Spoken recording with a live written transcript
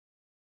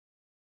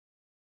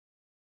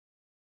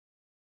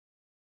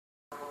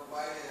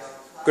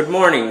Good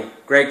morning,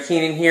 By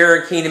Keenan here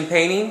at Keenan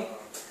Painting.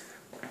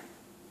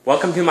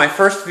 Welcome to my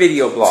first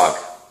video blog.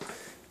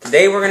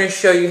 Today we're going to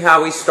show you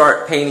how we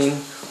start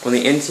painting on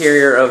the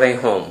interior of a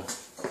home.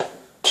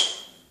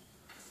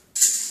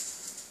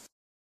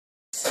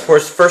 Of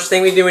course, the first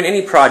thing we do in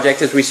any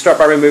project is we start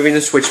by removing the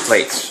switch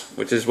plates,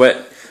 which is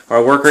what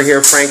our worker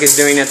here, Frank, is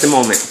doing at the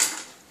moment.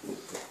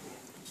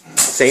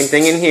 Same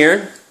thing in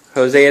here.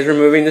 Jose is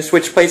removing the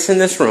switch plates in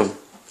this room.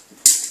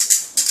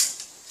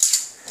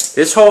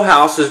 This whole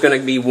house is going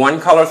to be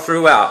one color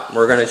throughout.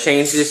 We're going to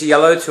change this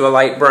yellow to a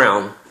light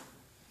brown.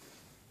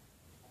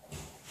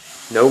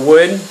 No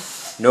wood,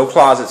 no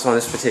closets on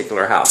this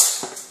particular house.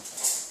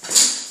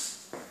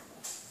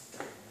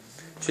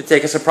 Should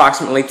take us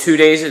approximately 2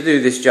 days to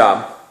do this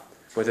job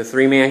with a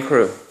 3-man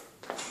crew.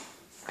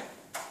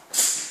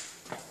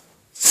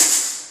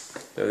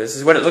 So this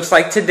is what it looks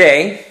like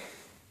today.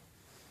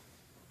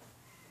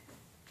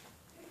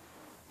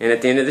 And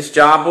at the end of this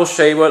job, we'll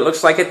show you what it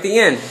looks like at the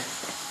end.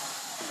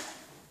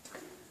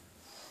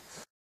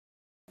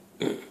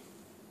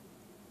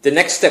 The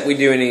next step we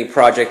do in any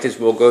project is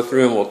we'll go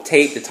through and we'll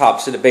tape the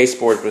tops of the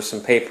baseboards with some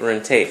paper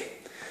and tape.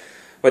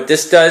 What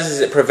this does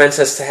is it prevents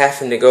us to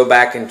having to go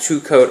back and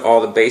two-coat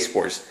all the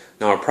baseboards.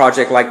 Now a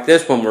project like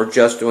this, when we're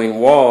just doing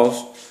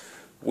walls,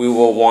 we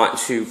will want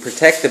to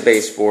protect the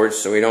baseboards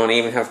so we don't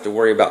even have to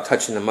worry about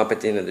touching them up at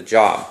the end of the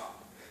job.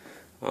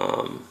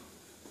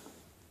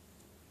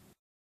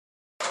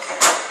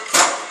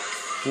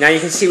 Now you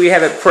can see we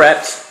have it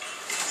prepped.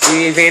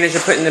 See the advantage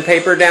of putting the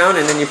paper down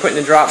and then you're putting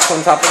the drops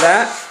on top of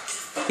that?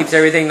 Keeps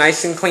everything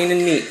nice and clean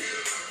and neat.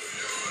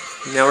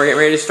 Now we're getting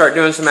ready to start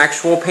doing some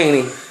actual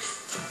painting.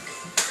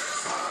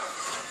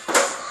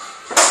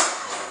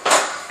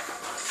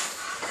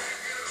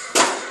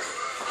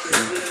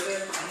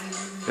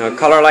 Now a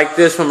color like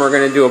this one, we're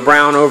going to do a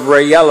brown over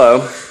a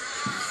yellow.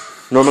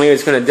 Normally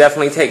it's going to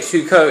definitely take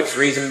 2 coats. The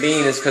reason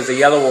being is because the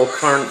yellow will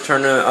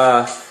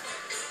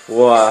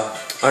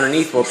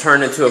underneath will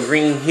turn into a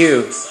green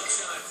hue.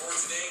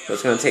 So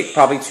it's going to take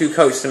probably 2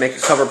 coats to make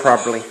it cover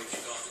properly.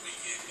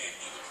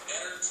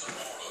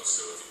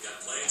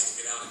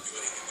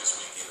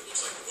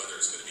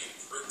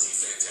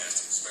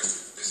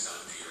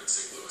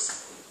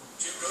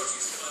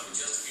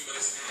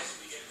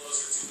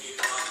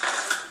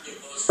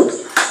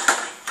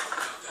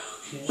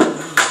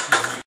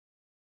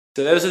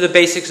 So those are the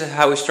basics of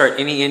how we start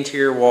any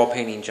interior wall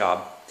painting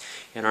job.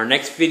 In our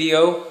next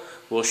video,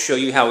 we'll show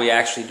you how we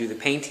actually do the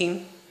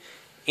painting,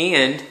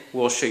 and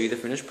we'll show you the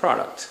finished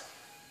product.